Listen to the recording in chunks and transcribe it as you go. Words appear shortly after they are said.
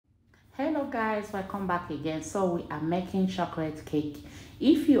Hello guys, welcome back again. So we are making chocolate cake.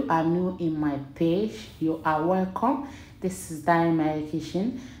 If you are new in my page, you are welcome. This is Diary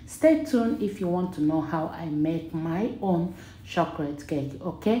Kitchen. Stay tuned if you want to know how I make my own chocolate cake.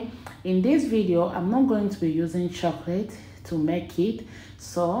 Okay, in this video I'm not going to be using chocolate to make it,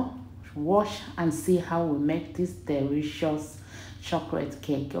 so watch and see how we make this delicious chocolate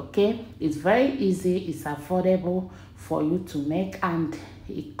cake. Okay, it's very easy, it's affordable for you to make, and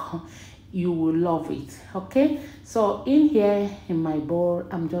you will love it. Okay, so in here in my bowl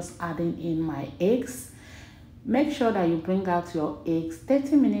I'm just adding in my eggs. Make sure that you bring out your eggs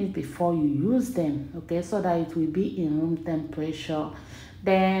 30 minutes before you use them, okay, so that it will be in room temperature.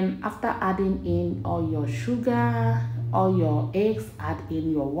 Then after adding in all your sugar, all your eggs, add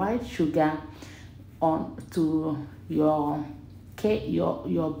in your white sugar on to your cake,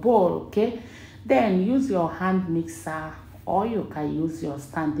 your bowl. Okay, then use your hand mixer, or you can use your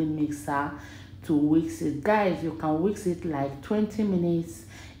standing mixer to whisk it. Guys, you can whisk it like 20 minutes.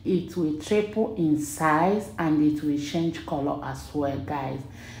 It will triple in size and it will change color as well, guys.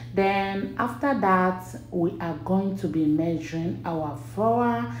 Then after that, we are going to be measuring our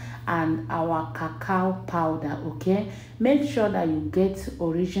flour and our cacao powder. Okay, make sure that you get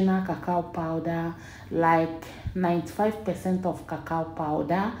original cacao powder, like 95% of cacao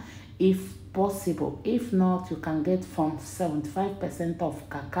powder if possible. If not, you can get from 75% of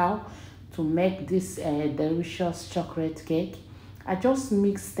cacao to make this delicious chocolate cake. I just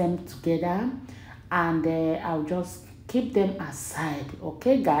mix them together, and I'll just keep them aside.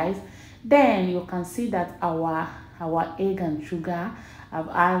 Okay guys, then you can see that our egg and sugar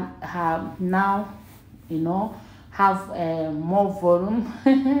have now, have more volume.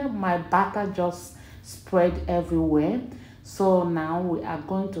 My batter just spread everywhere. So now we are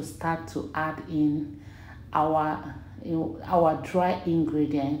going to start to add in our dry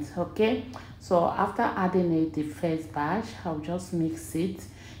ingredients. Okay, so after adding it the first batch, I'll just mix it.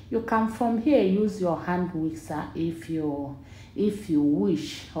 You can from here use your hand mixer if you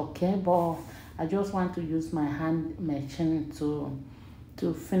wish. Okay, but I just want to use my hand machine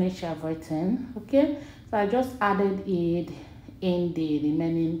to finish everything. Okay, so I just added it in the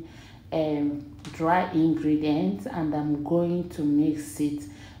remaining dry ingredients, and I'm going to mix it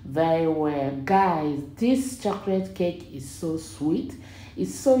very well. Guys, this chocolate cake is so sweet,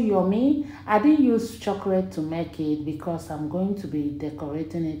 it's so yummy. I didn't use chocolate to make it because I'm going to be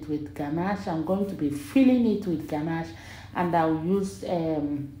decorating it with ganache. I'm going to be filling it with ganache, and I'll use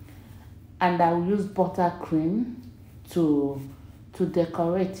buttercream to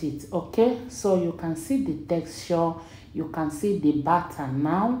decorate it. Okay, so you can see the texture, you can see the batter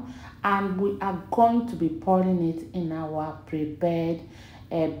now, and we are going to be pouring it in our prepared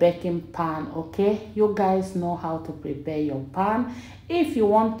baking pan. Okay, you guys know how to prepare your pan. If you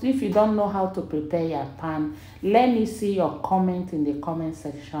don't know how to prepare your pan, let me see your comment in the comment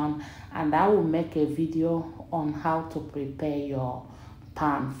section, and I will make a video on how to prepare your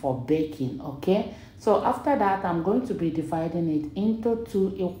pan for baking. Okay, so after that I'm going to be dividing it into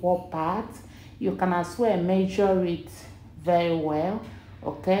 2 equal parts. You can as well measure it very well.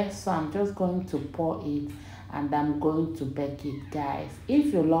 Okay, so I'm just going to pour it and I'm going to bake it. Guys,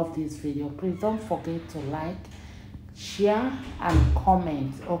 if you love this video, please don't forget to like, share and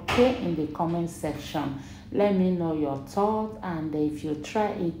comment. Okay, in the comment section, let me know your thoughts, and if you try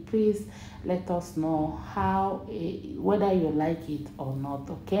it, please let us know how whether you like it or not.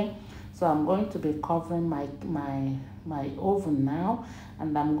 Okay, so I'm going to be covering my oven now,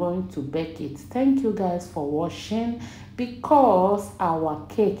 and I'm going to bake it. Thank you guys for watching. Because our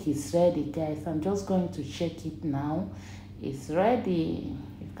cake is ready, guys, I'm just going to check it now. It's ready,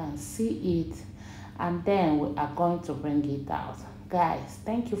 you can see it, and then we are going to bring it out. Guys,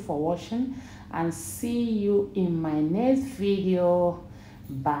 thank you for watching, and see you in my next video.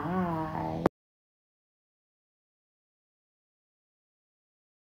 Bye.